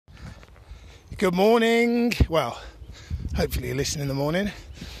Good morning. Well, hopefully you listen in the morning.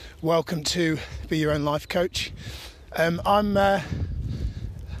 Welcome to Be Your Own Life Coach. I'm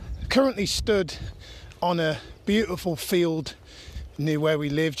currently stood on a beautiful field near where we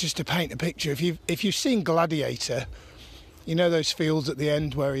live, just to paint a picture. If you've seen Gladiator, you know those fields at the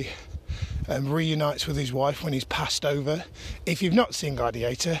end where he reunites with his wife when he's passed over. If you've not seen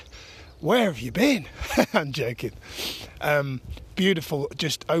Gladiator, where have you been? I'm joking. Beautiful,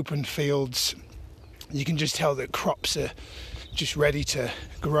 just open fields. You can just tell that crops are just ready to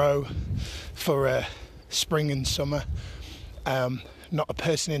grow for spring and summer. Not a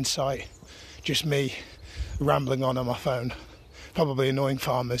person in sight, just me rambling on my phone, probably annoying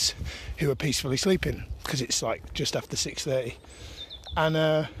farmers who are peacefully sleeping because it's like just after 6:30.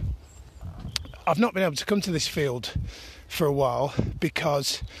 And I've not been able to come to this field for a while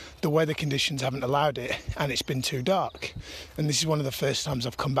because the weather conditions haven't allowed it and it's been too dark. And this is one of the first times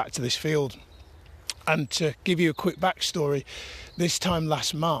I've come back to this field. And to give you a quick backstory, this time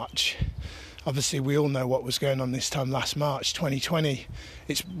last March, obviously we all know what was going on this time last March 2020.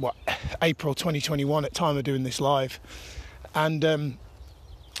 It's April 2021 at time of doing this live. And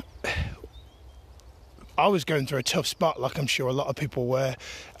I was going through a tough spot, like I'm sure a lot of people were.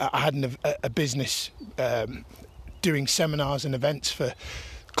 I had a business doing seminars and events for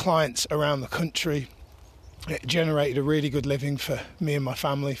clients around the country. It generated a really good living for me and my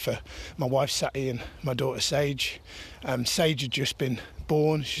family, for my wife Sati and my daughter Sage. Sage had just been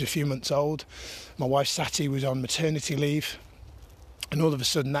born, she's a few months old. My wife Sati was on maternity leave, and all of a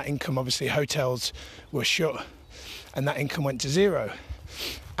sudden that income, obviously hotels were shut, and that income went to zero.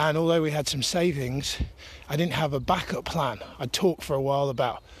 And although we had some savings, I didn't have a backup plan. I'd talked for a while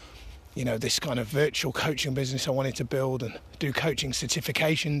about, you know, this kind of virtual coaching business I wanted to build and do coaching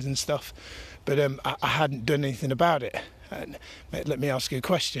certifications and stuff, but I hadn't done anything about it. And let me ask you a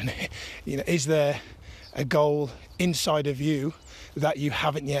question. You know, is there a goal inside of you that you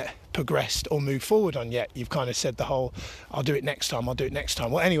haven't yet progressed or moved forward on yet? You've kind of said the whole, I'll do it next time.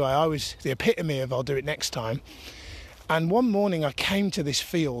 Well, anyway, I was the epitome of I'll do it next time. And one morning I came to this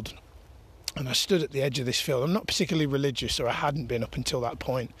field and I stood at the edge of this field. I'm not particularly religious, or I hadn't been up until that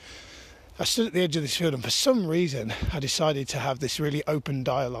point. I stood at the edge of this field, and for some reason I decided to have this really open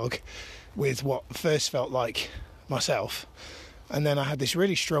dialogue with what first felt like myself. And then I had this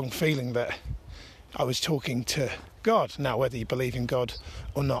really strong feeling that I was talking to God. Now, whether you believe in God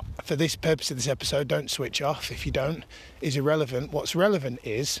or not, for this purpose of this episode, don't switch off. If you don't, is irrelevant. What's relevant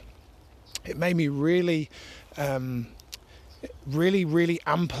is it made me really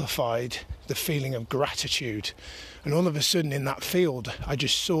amplified the feeling of gratitude. And all of a sudden in that field, I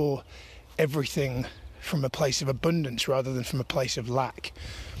just saw everything from a place of abundance rather than from a place of lack.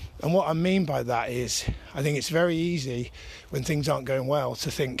 And what I mean by that is, I think it's very easy when things aren't going well to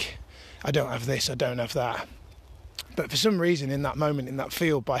think, I don't have this, I don't have that. But for some reason in that moment, in that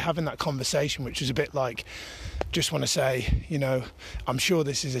field, by having that conversation, which was a bit like, just want to say, you know, I'm sure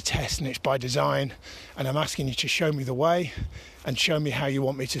this is a test and it's by design, and I'm asking you to show me the way and show me how you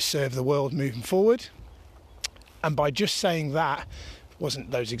want me to serve the world moving forward. And by just saying that,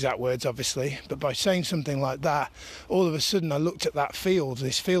 wasn't those exact words obviously, but by saying something like that, all of a sudden I looked at that field,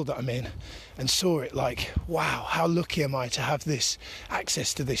 this field that I'm in, and saw it like, wow, how lucky am I to have this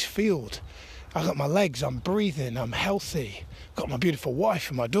access to this field. I've got my legs, I'm breathing, I'm healthy, got my beautiful wife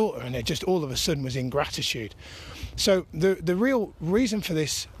and my daughter, and it just all of a sudden was in gratitude. So the real reason for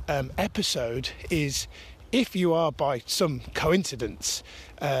this episode is, if you are by some coincidence,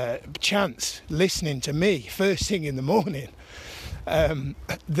 chance, listening to me first thing in the morning,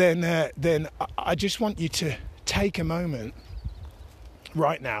 then I just want you to take a moment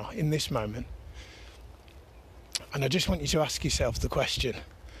right now, in this moment, and I just want you to ask yourself the question,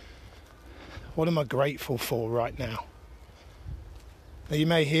 what am I grateful for right now? Now you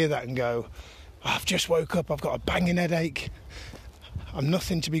may hear that and go, I've just woke up, I've got a banging headache, I'm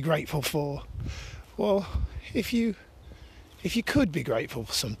nothing to be grateful for. Well, if you could be grateful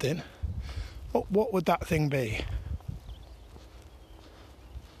for something, what would that thing be?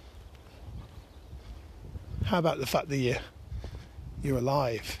 How about the fact that you're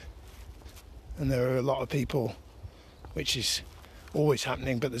alive? And there are a lot of people, which is always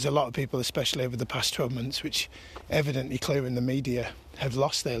happening, but there's a lot of people, especially over the past 12 months, which evidently clear in the media, have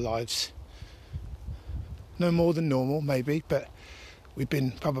lost their lives. No more than normal, maybe, but we've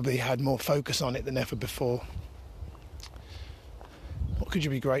probably had more focus on it than ever before. What could you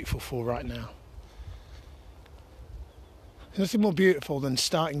be grateful for right now? There's nothing more beautiful than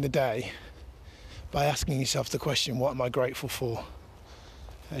starting the day by asking yourself the question, what am I grateful for?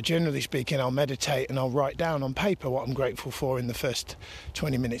 Generally speaking, I'll meditate and I'll write down on paper what I'm grateful for in the first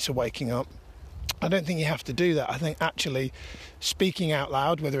 20 minutes of waking up. I don't think you have to do that. I think actually speaking out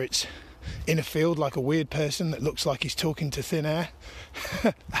loud, whether it's in a field like a weird person that looks like he's talking to thin air,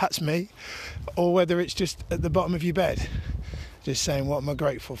 that's me, or whether it's just at the bottom of your bed, just saying what am I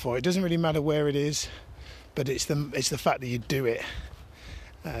grateful for. It doesn't really matter where it is, but it's the fact that you do it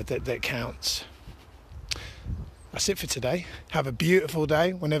that counts. That's it for today. Have a beautiful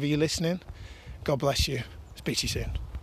day whenever you're listening. God bless you. Speak to you soon.